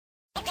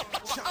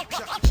Welcome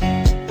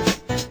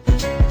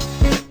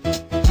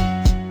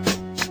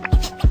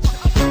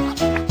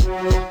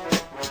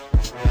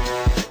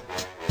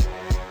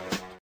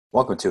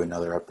to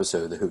another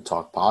episode of the Hoop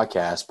Talk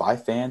podcast by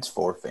fans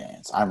for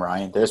fans. I'm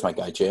Ryan. There's my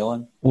guy,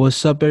 Jalen.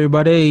 What's up,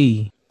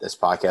 everybody? This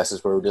podcast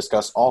is where we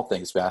discuss all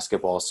things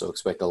basketball, so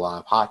expect a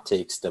lot of hot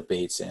takes,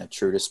 debates, and a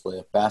true display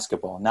of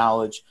basketball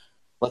knowledge.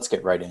 Let's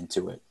get right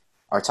into it.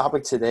 Our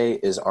topic today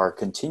is our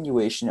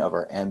continuation of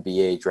our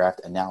NBA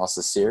draft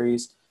analysis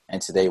series, and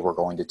today we're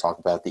going to talk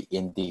about the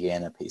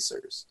Indiana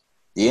Pacers.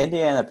 The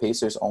Indiana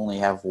Pacers only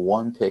have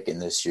one pick in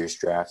this year's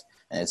draft,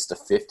 and it's the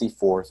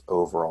 54th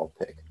overall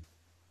pick.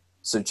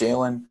 So,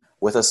 Jalen,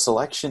 with a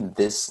selection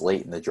this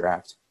late in the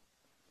draft,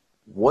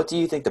 what do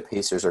you think the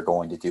Pacers are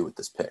going to do with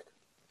this pick?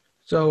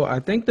 So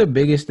I think the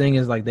biggest thing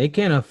is, they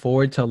can't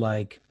afford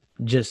to,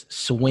 just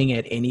swing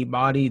at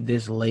anybody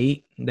this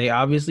late. They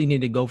obviously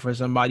need to go for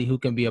somebody who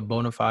can be a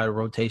bona fide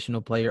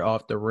rotational player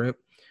off the rip.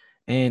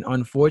 And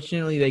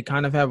unfortunately, they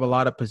kind of have a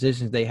lot of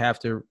positions they have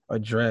to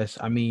address.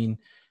 I mean,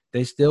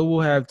 they still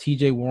will have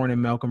TJ Warren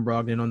and Malcolm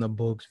Brogdon on the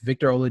books.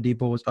 Victor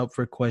Oladipo was up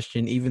for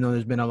question, even though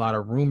there's been a lot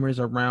of rumors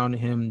around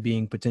him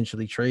being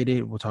potentially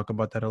traded. We'll talk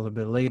about that a little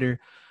bit later.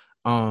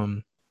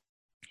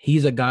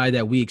 He's a guy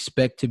that we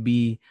expect to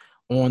be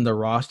on the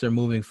roster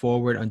moving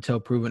forward until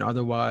proven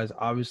otherwise.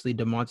 Obviously,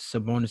 Domantas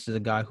Sabonis is a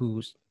guy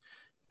who's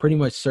pretty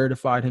much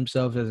certified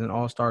himself as an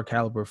all-star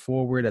caliber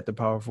forward at the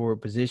power forward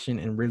position,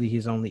 and really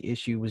his only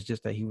issue was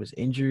just that he was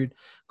injured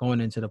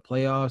going into the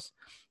playoffs.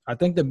 I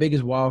think the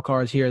biggest wild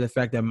cards here are the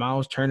fact that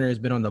Miles Turner has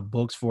been on the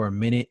books for a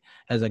minute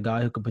as a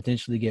guy who could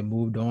potentially get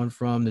moved on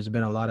from. There's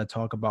been a lot of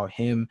talk about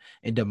him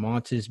and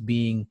Domantas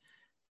being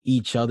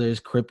each other's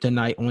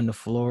kryptonite on the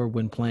floor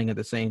when playing at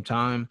the same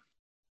time.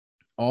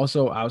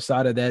 Also,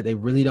 outside of that, they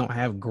really don't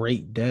have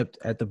great depth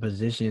at the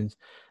positions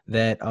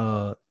that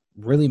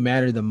really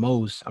matter the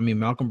most. I mean,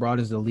 Malcolm Brogdon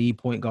is the lead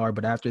point guard,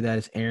 but after that,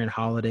 it's Aaron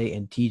Holiday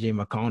and TJ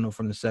McConnell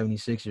from the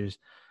 76ers.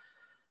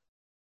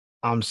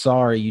 I'm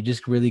sorry, you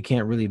just really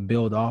can't really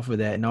build off of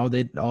that. And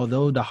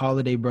although the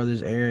Holiday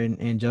brothers, Aaron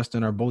and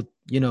Justin, are both,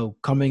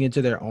 coming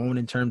into their own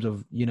in terms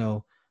of,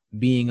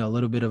 being a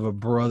little bit of a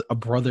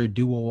brother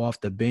duo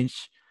off the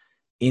bench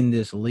in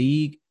this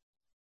league,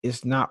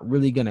 it's not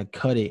really going to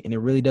cut it. And it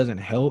really doesn't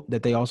help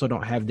that they also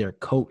don't have their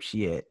coach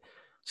yet.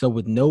 So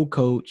with no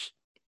coach,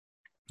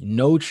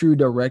 no true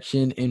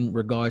direction in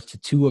regards to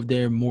two of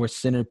their more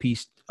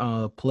centerpiece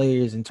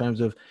players in terms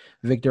of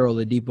Victor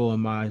Oladipo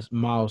and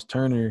Miles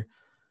Turner,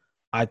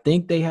 I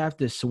think they have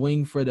to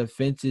swing for the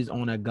fences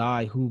on a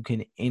guy who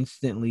can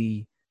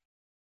instantly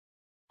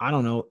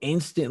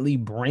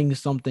bring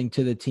something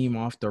to the team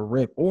off the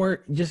rip,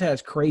 or just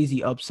has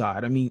crazy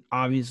upside. I mean,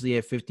 obviously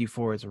at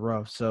 54, it's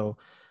rough. So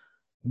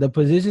the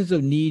positions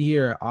of need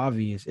here are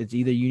obvious. It's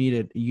either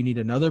you need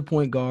another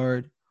point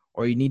guard,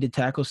 or you need to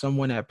tackle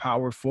someone at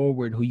power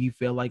forward who you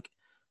feel like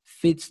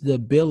fits the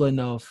bill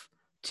enough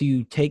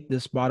to take the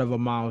spot of a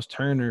Miles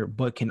Turner,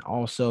 but can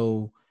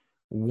also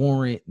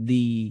warrant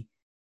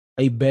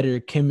a better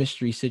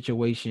chemistry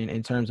situation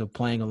in terms of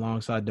playing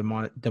alongside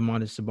Domantas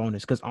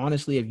Sabonis. Because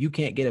honestly, if you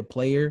can't get a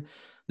player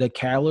the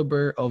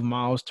caliber of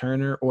Miles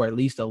Turner, or at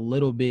least a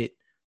little bit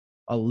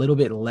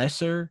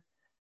lesser,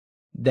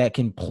 that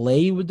can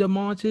play with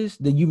Domantas,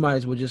 then you might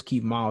as well just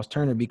keep Miles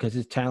Turner, because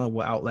his talent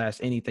will outlast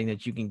anything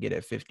that you can get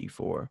at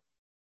 54.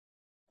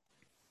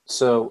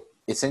 So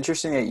it's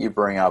interesting that you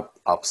bring up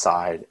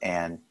upside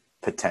and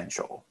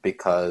potential,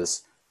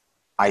 because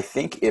I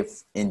think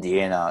if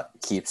Indiana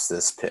keeps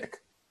this pick,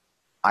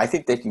 I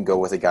think they can go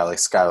with a guy like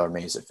Skylar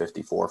Mays at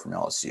 54 from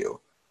LSU.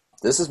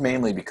 This is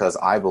mainly because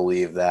I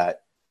believe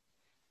that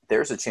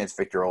there's a chance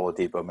Victor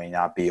Oladipo may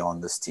not be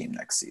on this team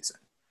next season.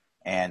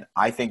 And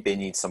I think they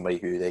need somebody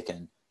who they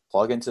can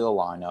plug into the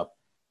lineup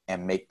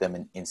and make them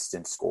an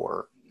instant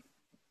scorer.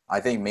 I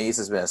think Mays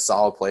has been a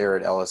solid player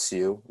at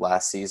LSU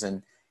last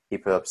season. He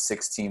put up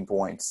 16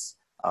 points,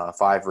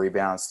 5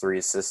 rebounds, 3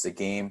 assists a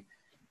game.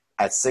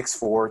 At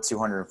 6'4",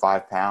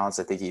 205 pounds,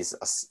 I think he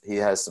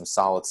has some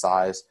solid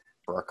size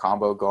for a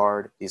combo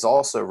guard. He's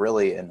also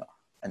really an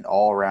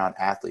all-around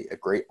athlete, a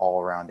great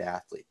all-around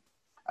athlete.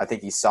 I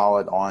think he's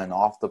solid on and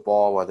off the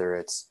ball, whether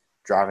it's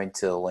driving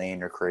to the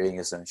lane or creating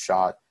his own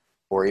shot,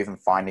 or even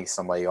finding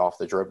somebody off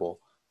the dribble.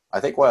 I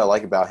think what I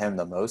like about him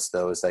the most,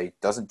 though, is that he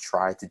doesn't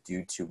try to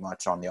do too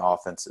much on the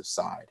offensive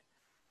side.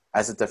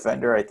 As a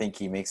defender, I think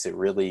he makes it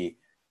really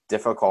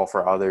difficult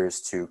for others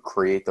to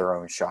create their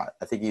own shot.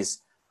 I think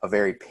he's a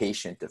very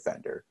patient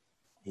defender.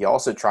 He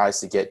also tries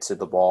to get to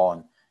the ball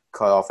and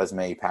cut off as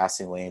many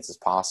passing lanes as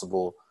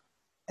possible.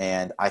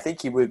 And I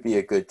think he would be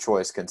a good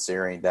choice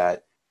considering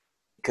that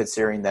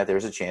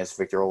there's a chance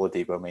Victor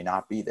Oladipo may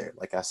not be there,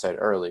 like I said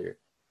earlier.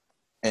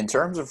 In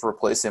terms of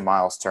replacing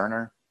Miles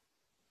Turner,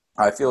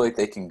 I feel like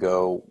they can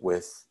go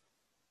with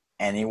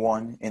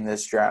anyone in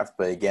this draft.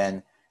 But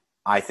again,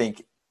 I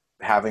think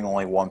having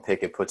only one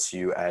pick, it puts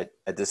you at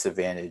a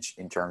disadvantage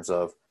in terms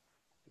of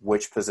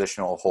which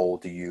positional hole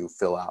do you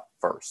fill out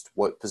first?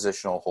 What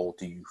positional hole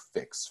do you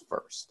fix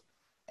first?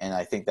 And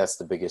I think that's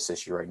the biggest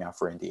issue right now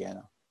for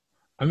Indiana.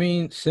 I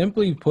mean,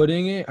 simply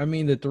putting it, I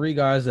mean, the three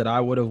guys that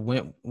I would have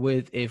went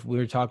with if we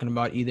were talking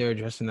about either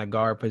addressing the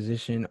guard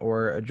position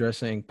or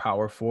addressing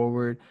power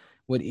forward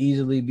would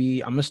easily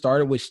be. I'm gonna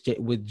start it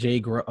with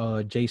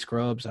Jay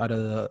Scrubs out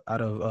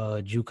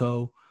of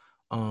JUCO,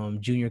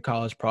 junior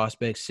college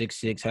prospect,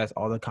 6'6", has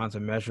all the kinds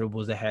of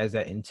measurables that has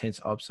that intense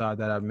upside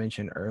that I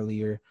mentioned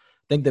earlier.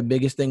 I think the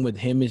biggest thing with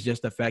him is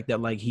just the fact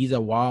that like he's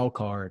a wild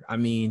card. I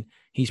mean,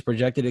 he's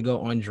projected to go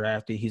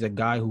undrafted. He's a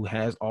guy who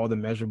has all the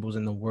measurables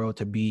in the world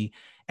to be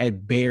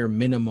at bare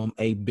minimum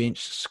a bench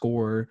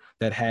scorer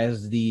that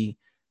has the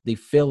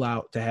fill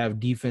out to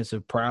have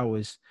defensive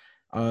prowess.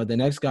 The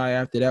next guy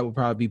after that would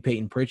probably be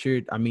Peyton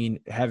Pritchard. I mean,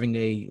 having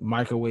a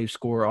microwave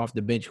scorer off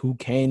the bench who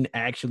can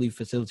actually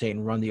facilitate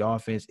and run the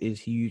offense is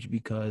huge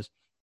because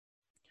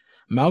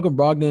Malcolm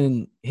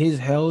Brogdon, his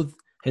health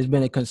has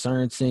been a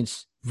concern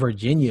since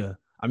Virginia.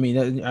 I mean,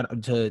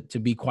 to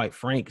be quite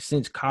frank,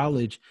 since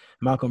college,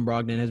 Malcolm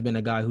Brogdon has been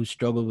a guy who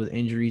struggled with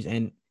injuries.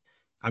 And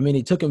I mean,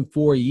 it took him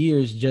 4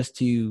 years just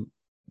to,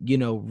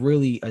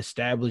 really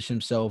establish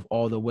himself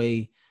all the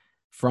way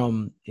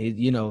from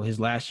his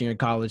last year in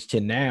college to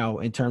now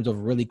in terms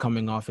of really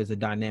coming off as a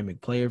dynamic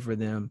player for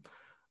them.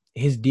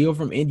 His deal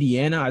from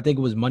Indiana, I think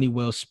it was money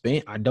well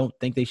spent. I don't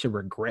think they should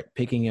regret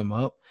picking him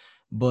up,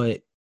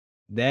 but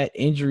that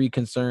injury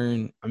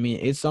concern, I mean,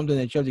 it's something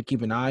that you have to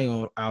keep an eye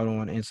out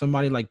on. And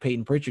somebody like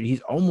Peyton Pritchard,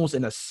 he's almost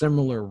in a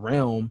similar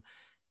realm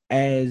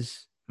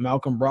as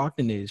Malcolm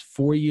Brogdon is,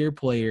 4-year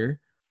player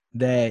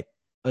that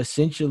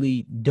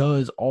essentially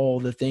does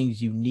all the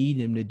things you need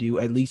him to do,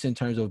 at least in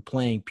terms of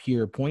playing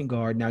pure point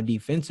guard. Now,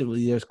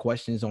 defensively, there's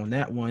questions on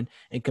that one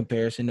in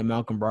comparison to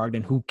Malcolm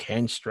Brogdon, who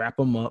can strap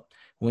him up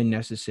when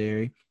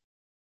necessary.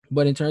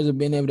 But in terms of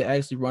being able to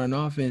actually run an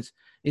offense,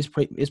 it's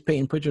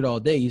Peyton Pritchard all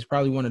day. He's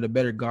probably one of the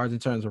better guards in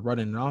terms of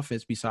running an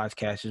offense besides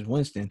Cassius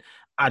Winston.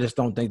 I just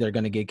don't think they're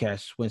going to get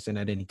Cassius Winston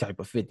at any type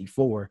of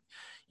 54.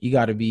 You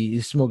got to be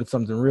smoking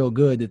something real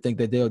good to think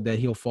that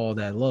he'll fall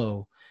that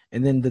low.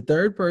 And then the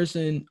third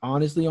person,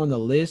 honestly, on the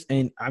list,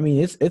 and I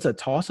mean, it's a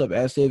toss-up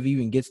as to if he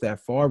even gets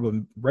that far, but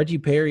Reggie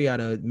Perry out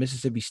of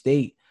Mississippi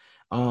State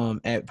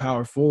at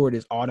power forward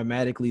is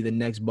automatically the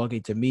next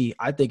bucket to me.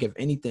 I think if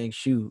anything,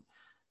 shoot,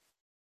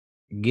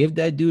 give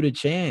that dude a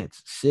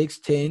chance.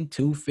 6'10",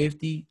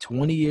 250,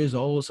 20 years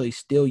old, so he's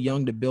still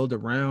young to build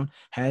around,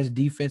 has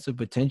defensive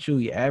potential.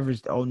 He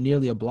averaged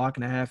nearly a block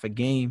and a half a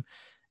game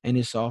in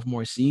his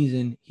sophomore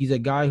season. He's a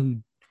guy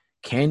who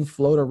can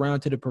float around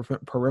to the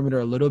perimeter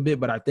a little bit,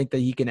 but I think that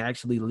he can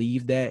actually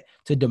leave that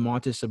to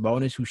Domantas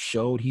Sabonis, who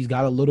showed he's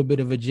got a little bit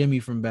of a Jimmy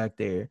from back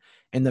there.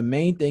 And the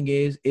main thing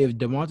is, if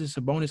Domantas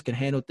Sabonis can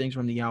handle things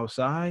from the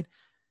outside,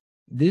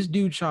 this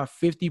dude shot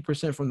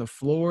 50% from the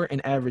floor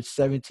and averaged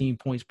 17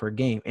 points per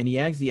game. And he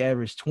actually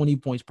averaged 20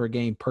 points per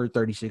game per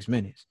 36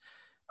 minutes.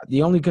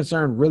 The only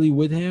concern really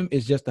with him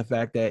is just the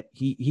fact that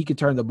he could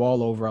turn the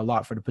ball over a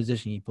lot for the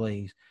position he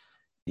plays.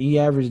 He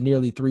averaged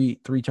nearly three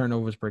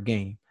turnovers per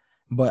game.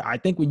 But I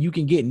think when you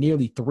can get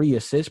nearly 3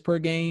 assists per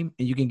game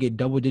and you can get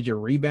double-digit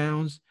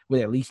rebounds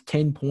with at least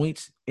 10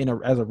 points as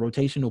a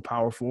rotational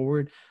power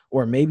forward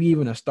or maybe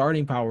even a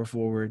starting power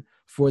forward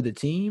for the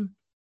team,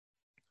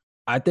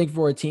 I think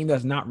for a team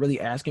that's not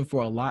really asking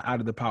for a lot out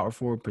of the power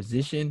forward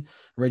position,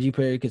 Reggie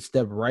Perry could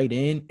step right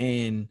in.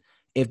 And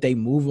if they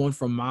move on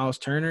from Miles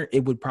Turner,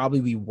 it would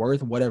probably be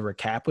worth whatever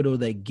capital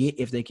they get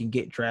if they can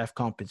get draft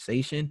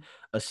compensation,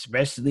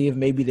 especially if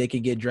maybe they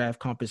can get draft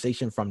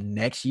compensation from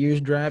next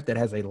year's draft that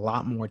has a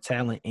lot more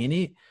talent in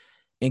it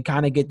and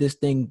kind of get this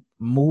thing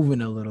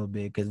moving a little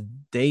bit because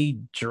they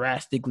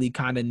drastically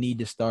kind of need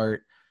to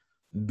start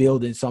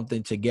building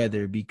something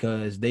together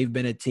because they've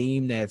been a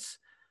team that's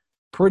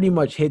pretty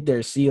much hit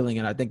their ceiling.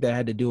 And I think that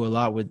had to do a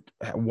lot with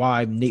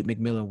why Nate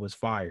McMillan was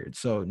fired.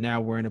 So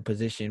now we're in a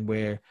position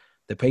where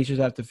the Pacers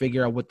have to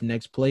figure out what the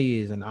next play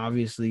is. And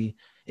obviously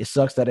it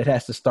sucks that it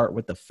has to start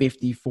with the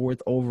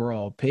 54th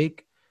overall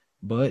pick,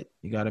 but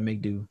you got to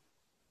make do.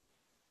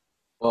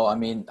 Well, I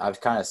mean,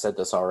 I've kind of said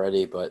this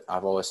already, but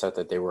I've always said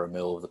that they were a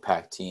middle of the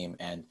pack team.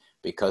 And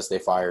because they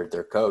fired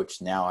their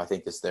coach, now I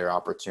think it's their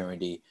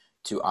opportunity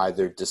to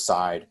either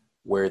decide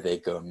where they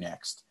go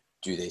next.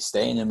 Do they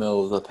stay in the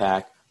middle of the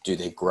pack? Do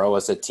they grow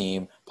as a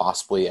team,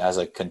 possibly as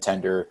a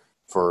contender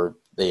for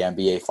the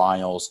NBA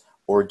Finals,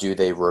 or do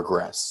they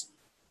regress?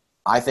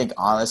 I think,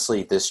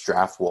 honestly, this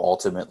draft will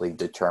ultimately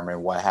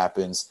determine what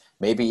happens,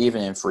 maybe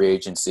even in free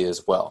agency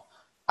as well.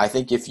 I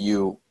think if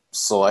you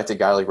select a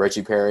guy like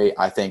Reggie Perry,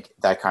 I think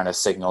that kind of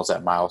signals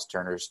that Miles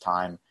Turner's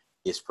time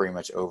is pretty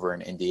much over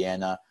in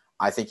Indiana.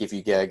 I think if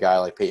you get a guy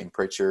like Peyton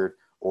Pritchard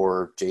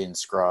or Jaden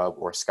Scrub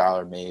or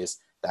Skylar Mays,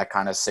 that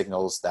kind of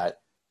signals that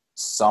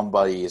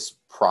somebody is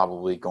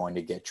probably going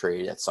to get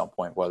traded at some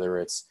point, whether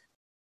it's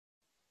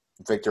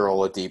Victor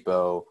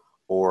Oladipo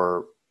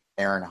or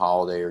Aaron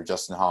Holiday or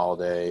Justin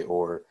Holiday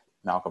or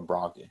Malcolm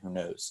Brogdon, who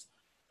knows?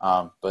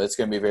 But it's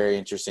going to be very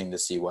interesting to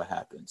see what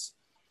happens.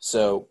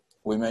 So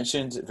we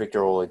mentioned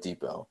Victor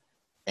Oladipo,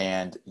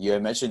 and you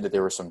had mentioned that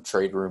there were some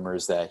trade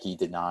rumors that he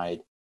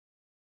denied.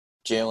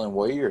 Jalen,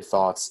 what are your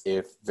thoughts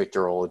if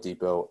Victor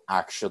Oladipo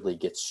actually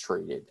gets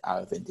traded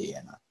out of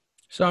Indiana?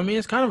 So I mean,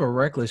 it's kind of a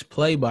reckless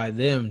play by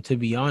them, to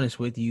be honest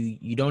with you.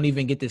 You don't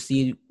even get to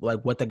see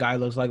like what the guy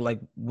looks like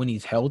when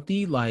he's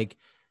healthy. Like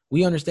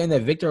we understand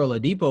that Victor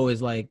Oladipo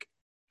is like,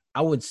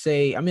 I would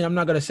say, I mean, I'm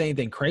not gonna say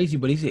anything crazy,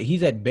 but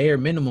he's at bare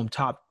minimum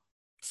top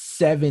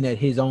 7 at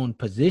his own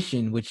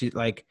position, which is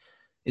like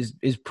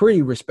is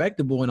pretty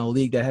respectable in a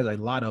league that has a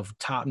lot of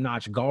top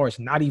notch guards,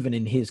 not even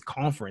in his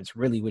conference,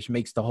 really, which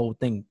makes the whole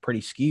thing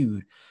pretty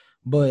skewed.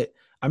 But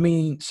I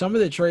mean, some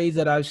of the trades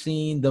that I've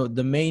seen,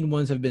 the main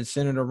ones have been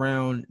centered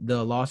around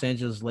the Los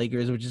Angeles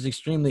Lakers, which is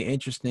extremely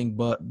interesting,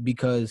 but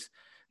because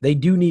they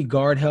do need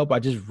guard help, I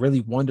just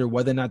really wonder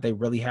whether or not they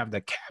really have the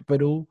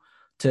capital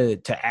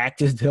to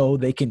act as though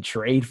they can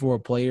trade for a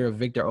player of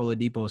Victor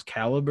Oladipo's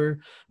caliber.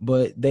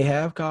 But they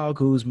have Kyle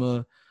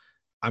Kuzma.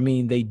 I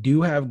mean, they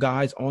do have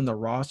guys on the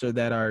roster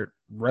that are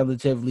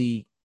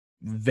relatively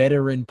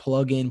veteran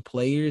plug-in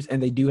players,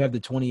 and they do have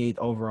the 28th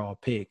overall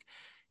pick.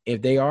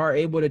 If they are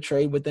able to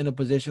trade within a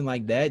position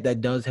like that,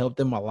 that does help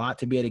them a lot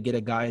to be able to get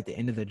a guy at the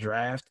end of the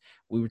draft.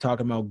 We were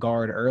talking about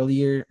guard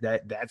earlier.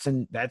 That's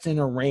in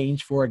a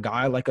range for a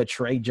guy like a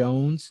Trey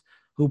Jones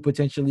who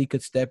potentially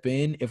could step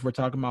in. If we're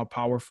talking about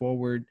power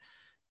forward,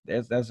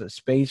 there's a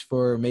space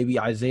for maybe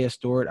Isaiah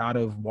Stewart out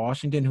of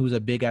Washington, who's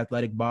a big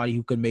athletic body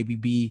who could maybe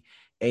be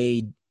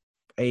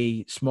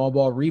a small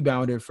ball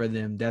rebounder for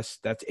them. That's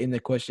in the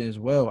question as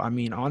well. I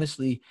mean,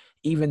 honestly,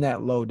 even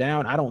that low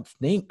down, I don't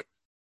think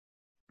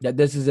that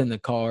this is in the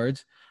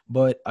cards,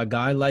 but a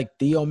guy like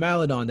Theo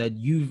Maledon that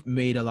you've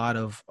made a lot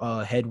of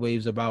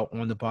headwaves about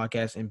on the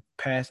podcast in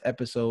past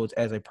episodes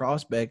as a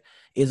prospect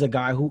is a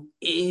guy who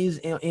is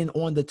in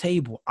on the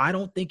table. I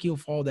don't think he'll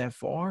fall that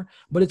far,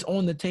 but it's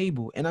on the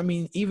table. And I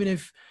mean, even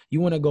if you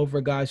want to go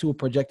for guys who are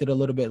projected a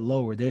little bit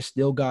lower, there's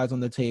still guys on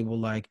the table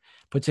like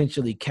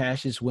potentially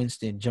Cassius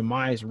Winston,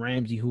 Jamias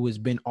Ramsey, who has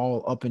been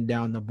all up and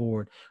down the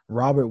board,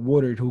 Robert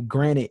Woodard, who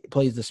granted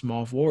plays the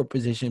small forward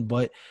position,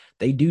 but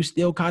they do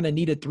still kind of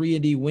need a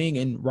 3-and-D wing,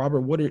 and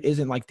Robert Woodard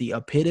isn't like the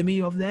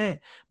epitome of that,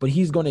 but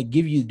he's going to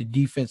give you the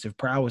defensive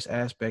prowess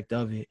aspect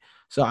of it.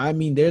 So, I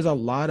mean, there's a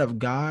lot of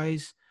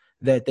guys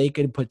that they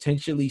could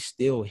potentially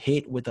still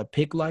hit with a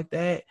pick like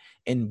that,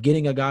 and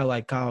getting a guy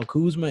like Kyle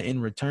Kuzma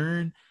in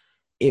return,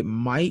 it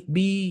might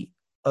be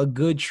a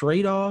good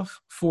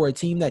trade-off for a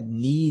team that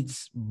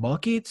needs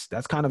buckets.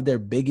 That's kind of their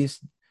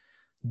biggest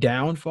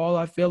downfall,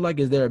 I feel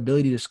like, is their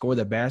ability to score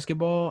the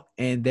basketball,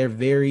 and they're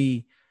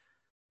very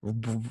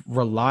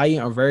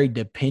reliant or very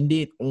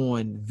dependent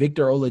on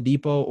Victor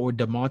Oladipo or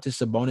Domantas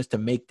Sabonis to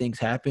make things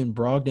happen.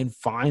 Brogdon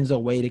finds a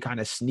way to kind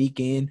of sneak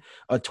in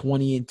a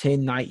 20-10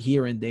 night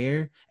here and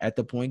there at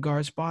the point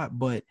guard spot,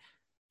 but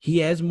he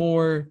has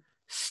more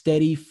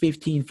steady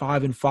 15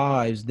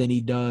 5-and-5s than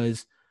he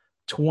does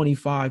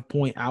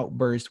 25-point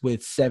outbursts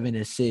with 7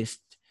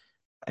 assists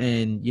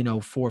and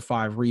 4 or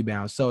 5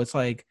 rebounds. So it's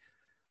like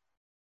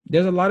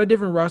there's a lot of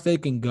different routes they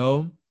can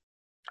go.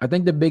 I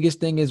think the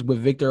biggest thing is with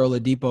Victor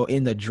Oladipo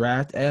in the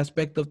draft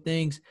aspect of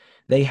things,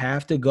 they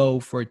have to go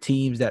for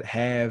teams that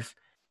have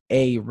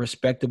a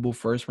respectable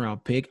first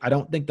round pick. I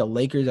don't think the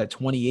Lakers at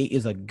 28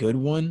 is a good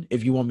one.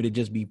 If you want me to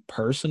just be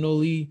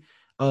personally,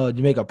 to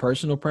make a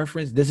personal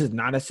preference, this is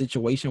not a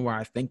situation where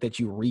I think that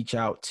you reach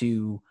out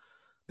to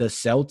the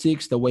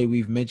Celtics the way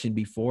we've mentioned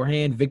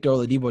beforehand. Victor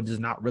Oladipo does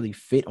not really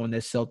fit on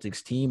this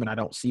Celtics team, and I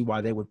don't see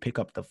why they would pick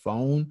up the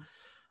phone.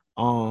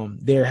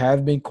 There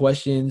have been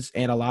questions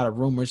and a lot of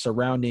rumors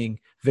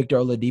surrounding Victor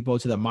Oladipo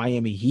to the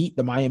Miami Heat.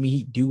 The Miami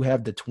Heat do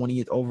have the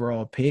 20th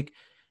overall pick.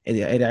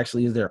 It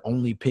actually is their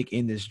only pick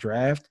in this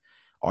draft.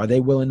 Are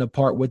they willing to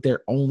part with their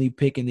only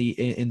pick in the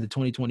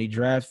 2020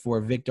 draft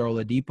for Victor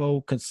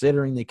Oladipo,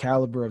 considering the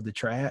caliber of the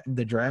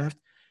draft?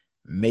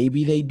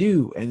 Maybe they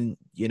do. And,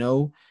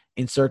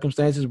 in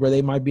circumstances where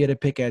they might be able to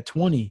pick at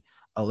 20,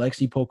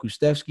 Alexei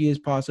Pokusevsky is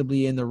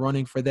possibly in the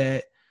running for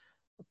that.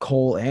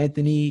 Cole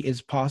Anthony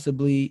is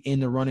possibly in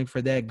the running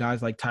for that.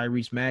 Guys like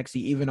Tyrese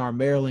Maxey, even our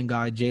Maryland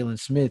guy, Jalen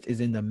Smith,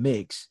 is in the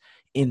mix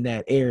in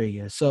that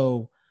area.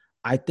 So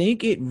I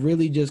think it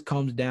really just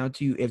comes down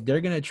to if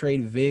they're going to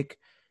trade Vic,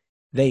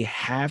 they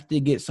have to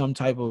get some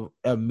type of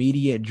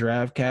immediate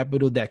draft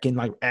capital that can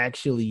like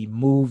actually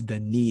move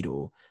the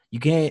needle.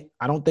 I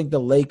don't think the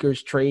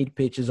Lakers trade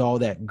pitch is all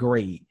that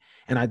great.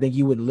 And I think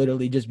you would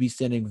literally just be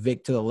sending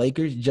Vic to the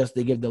Lakers just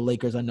to give the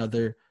Lakers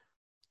another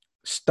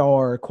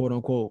star, quote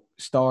unquote,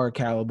 star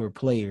caliber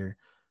player.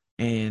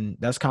 And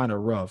that's kind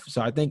of rough.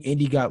 So I think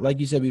Indy got, like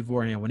you said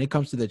beforehand, when it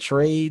comes to the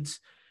trades,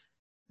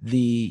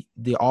 the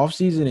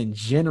offseason in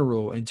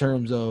general, in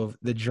terms of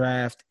the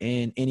draft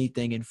and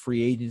anything in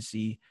free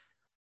agency,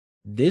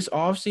 this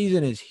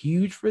offseason is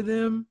huge for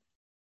them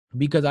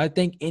because I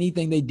think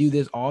anything they do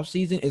this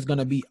offseason is going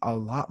to be a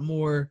lot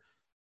more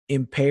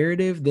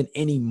imperative than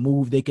any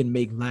move they can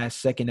make last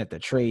second at the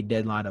trade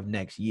deadline of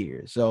next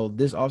year. So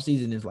this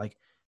offseason is like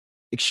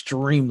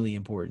extremely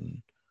important.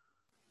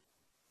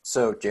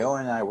 So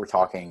Jalen and I were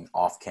talking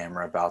off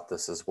camera about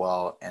this as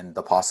well, and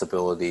the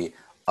possibility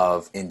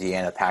of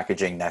Indiana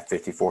packaging that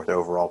 54th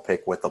overall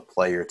pick with a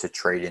player to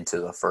trade into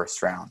the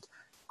first round.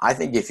 I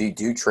think if you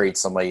do trade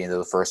somebody into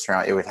the first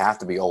round, it would have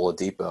to be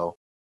Oladipo.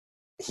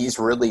 he's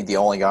really the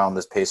only guy on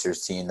this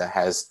Pacers team that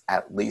has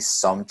at least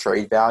some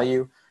trade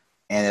value.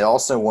 And it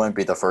also wouldn't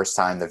be the first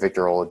time that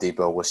Victor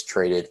Oladipo was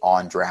traded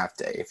on draft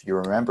day. If you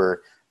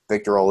remember,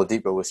 Victor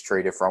Oladipo was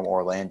traded from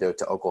Orlando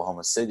to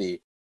Oklahoma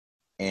City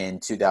in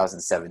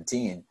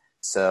 2017.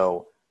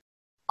 So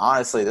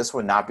honestly, this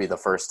would not be the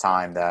first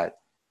time that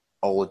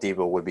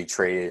Oladipo would be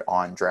traded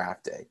on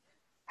draft day.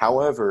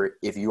 However,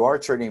 if you are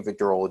trading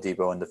Victor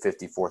Oladipo in the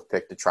 54th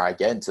pick to try to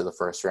get into the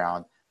first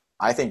round,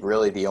 I think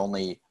really the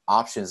only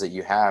options that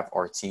you have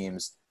are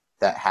teams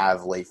that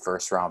have late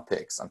first round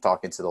picks. I'm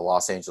talking to the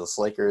Los Angeles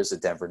Lakers, the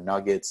Denver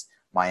Nuggets,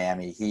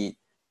 Miami Heat,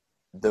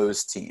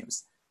 those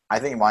teams. I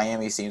think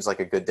Miami seems like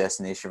a good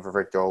destination for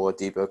Victor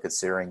Oladipo,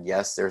 considering,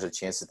 yes, there's a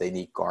chance that they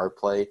need guard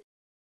play.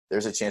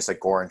 There's a chance that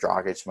Goran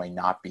Dragic might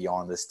not be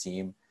on this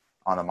team,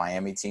 on the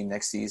Miami team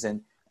next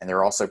season. And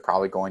they're also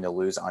probably going to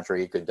lose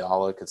Andre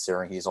Iguodala,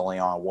 considering he's only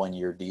on a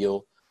one-year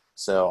deal.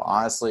 So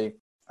honestly,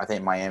 I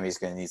think Miami's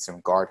going to need some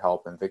guard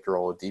help, and Victor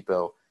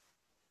Oladipo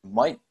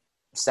might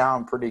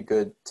sound pretty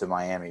good to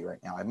Miami right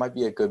now. It might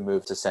be a good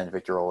move to send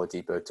Victor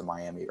Oladipo to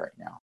Miami right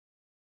now.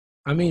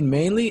 I mean,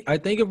 mainly, I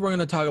think if we're going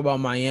to talk about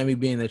Miami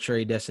being the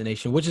trade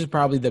destination, which is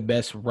probably the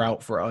best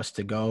route for us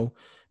to go,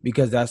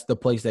 because that's the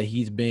place that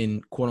he's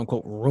been, quote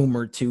unquote,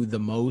 rumored to the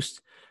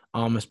most,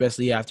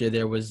 especially after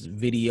there was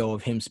video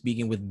of him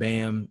speaking with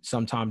Bam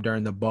sometime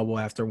during the bubble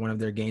after one of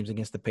their games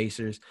against the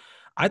Pacers.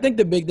 I think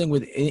the big thing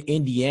with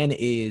Indiana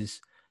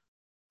is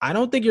I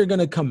don't think you're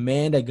going to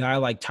command a guy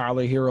like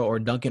Tyler Hero or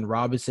Duncan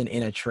Robinson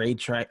in a trade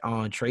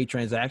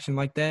transaction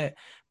like that.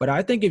 But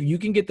I think if you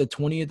can get the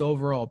 20th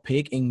overall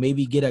pick and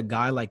maybe get a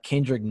guy like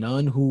Kendrick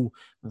Nunn, who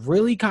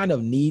really kind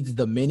of needs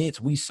the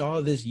minutes. We saw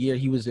this year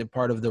he was a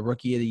part of the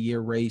Rookie of the Year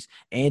race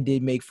and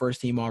did make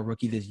first team all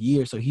rookie this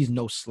year. So he's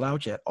no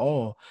slouch at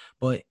all.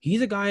 But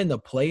he's a guy in the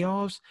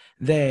playoffs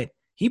that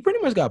he pretty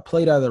much got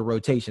played out of the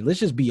rotation. Let's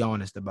just be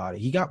honest about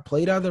it. He got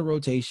played out of the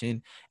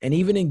rotation. And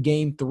even in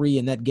game 3,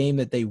 in that game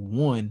that they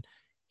won,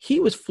 he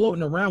was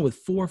floating around with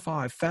 4 or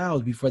 5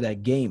 fouls before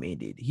that game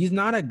ended. He's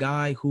not a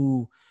guy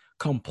who,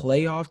 come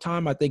playoff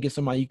time, I think is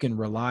somebody you can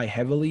rely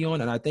heavily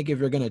on. And I think if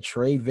you're going to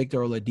trade Victor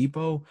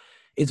Oladipo,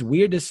 it's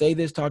weird to say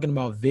this talking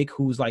about Vic,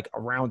 who's like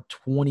around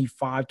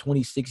 25,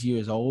 26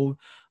 years old.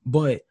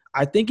 But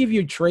I think if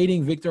you're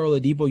trading Victor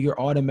Oladipo, you're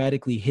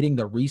automatically hitting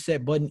the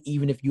reset button,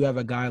 even if you have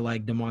a guy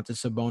like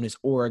Domantas Sabonis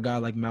or a guy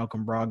like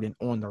Malcolm Brogdon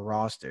on the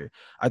roster.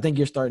 I think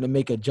you're starting to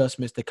make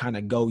adjustments to kind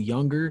of go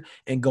younger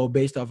and go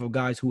based off of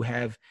guys who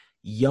have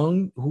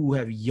young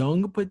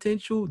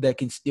potential that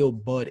can still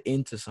bud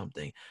into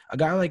something. A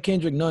guy like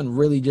Kendrick Nunn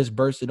really just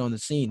bursted on the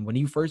scene. When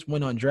he first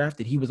went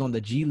undrafted, he was on the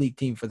G League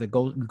team for the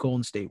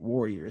Golden State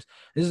Warriors.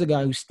 This is a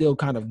guy who's still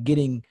kind of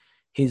getting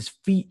his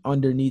feet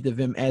underneath of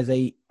him as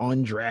a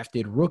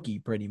undrafted rookie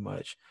pretty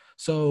much.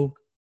 So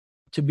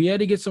to be able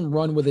to get some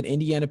run with an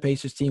Indiana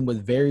Pacers team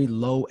with very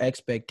low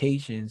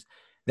expectations,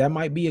 that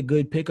might be a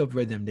good pickup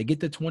for them. They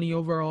get the 20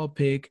 overall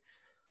pick.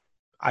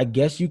 I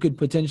guess you could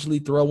potentially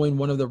throw in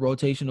one of the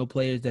rotational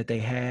players that they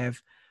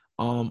have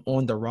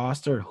on the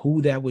roster.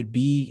 Who that would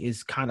be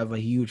is kind of a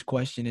huge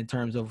question in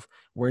terms of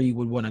where you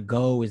would want to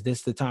go. Is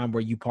this the time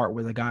where you part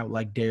with a guy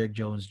like Derrick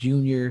Jones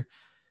Jr.?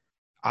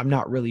 I'm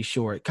not really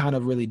sure. It kind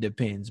of really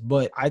depends.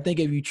 But I think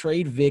if you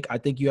trade Vic, I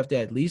think you have to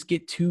at least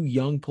get 2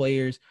 young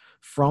players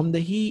from the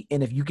Heat.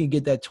 And if you can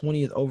get that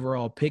 20th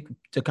overall pick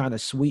to kind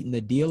of sweeten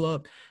the deal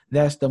up,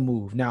 that's the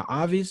move. Now,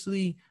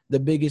 obviously, the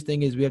biggest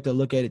thing is we have to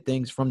look at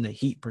things from the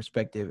Heat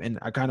perspective. And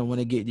I kind of want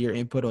to get your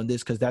input on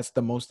this because that's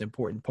the most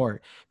important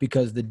part,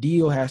 because the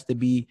deal has to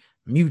be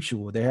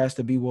mutual. There has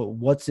to be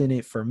what's in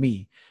it for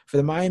me. For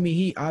the Miami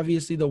Heat,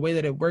 obviously, the way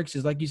that it works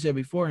is, like you said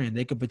beforehand,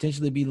 they could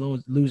potentially be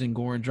losing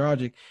Goran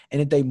Dragic.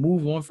 And if they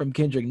move on from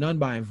Kendrick Nunn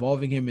by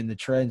involving him in the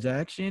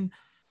transaction,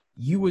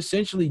 you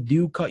essentially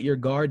do cut your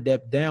guard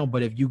depth down.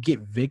 But if you get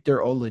Victor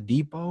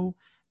Oladipo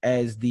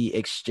as the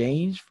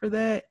exchange for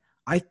that,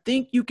 I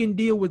think you can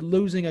deal with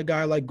losing a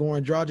guy like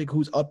Goran Dragic,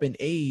 who's up in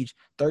age,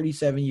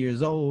 37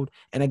 years old,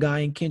 and a guy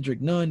in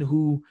Kendrick Nunn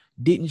who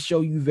didn't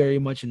show you very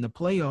much in the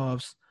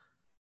playoffs.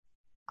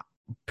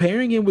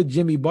 Pairing him with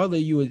Jimmy Butler,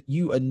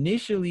 you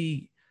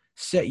initially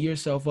set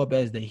yourself up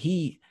as the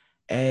Heat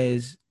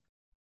as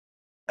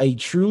a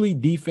truly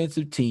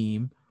defensive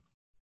team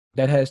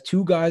that has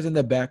 2 guys in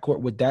the backcourt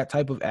with that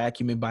type of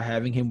acumen by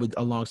having him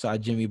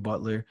alongside Jimmy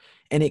Butler.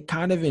 And it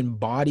kind of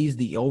embodies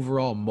the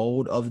overall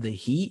mold of the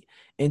Heat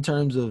in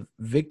terms of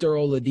Victor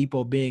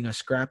Oladipo being a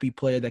scrappy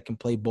player that can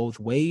play both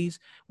ways,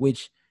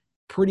 which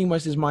pretty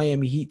much this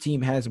Miami Heat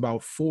team has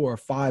about 4 or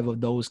 5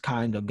 of those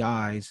kind of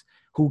guys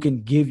who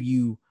can give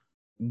you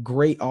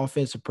great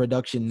offensive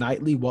production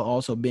nightly while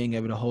also being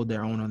able to hold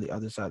their own on the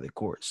other side of the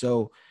court.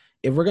 So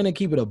if we're going to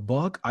keep it a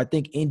buck, I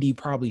think Indy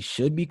probably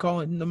should be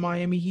calling the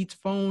Miami Heat's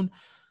phone,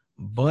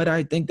 but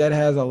I think that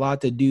has a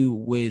lot to do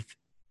with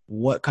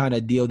what kind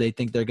of deal they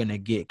think they're going to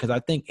get. Because I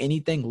think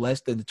anything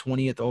less than the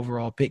 20th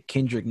overall pick,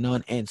 Kendrick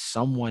Nunn and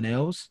someone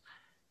else,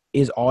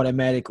 is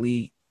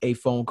automatically a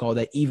phone call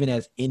that even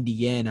as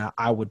Indiana,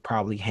 I would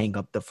probably hang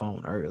up the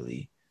phone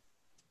early.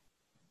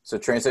 So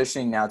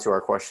transitioning now to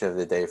our question of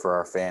the day for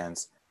our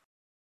fans,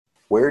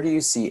 where do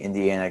you see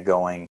Indiana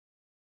going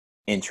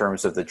in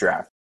terms of the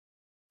draft?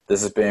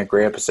 This has been a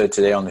great episode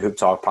today on the Hoop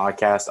Talk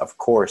podcast. Of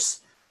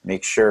course,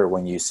 make sure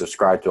when you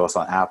subscribe to us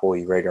on Apple,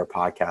 you rate our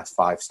podcast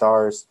 5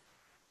 stars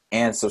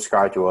and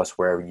subscribe to us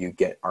wherever you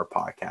get our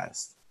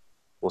podcast.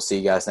 We'll see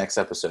you guys next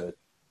episode.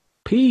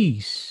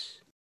 Peace.